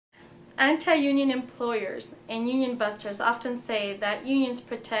Anti-union employers and union busters often say that unions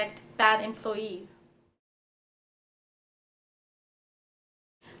protect bad employees.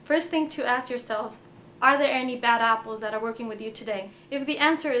 First thing to ask yourselves, are there any bad apples that are working with you today? If the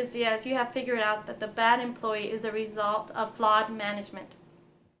answer is yes, you have figured out that the bad employee is a result of flawed management.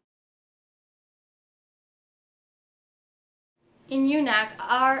 In UNAC,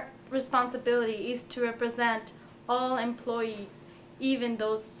 our responsibility is to represent all employees, even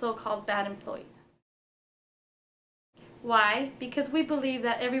those so-called bad employees. Why? Because we believe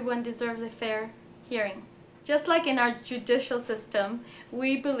that everyone deserves a fair hearing. Just like in our judicial system,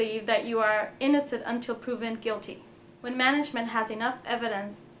 we believe that you are innocent until proven guilty. When management has enough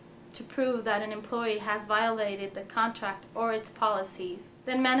evidence to prove that an employee has violated the contract or its policies,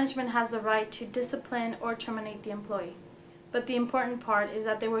 then management has the right to discipline or terminate the employee. But the important part is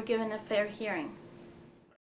that they were given a fair hearing.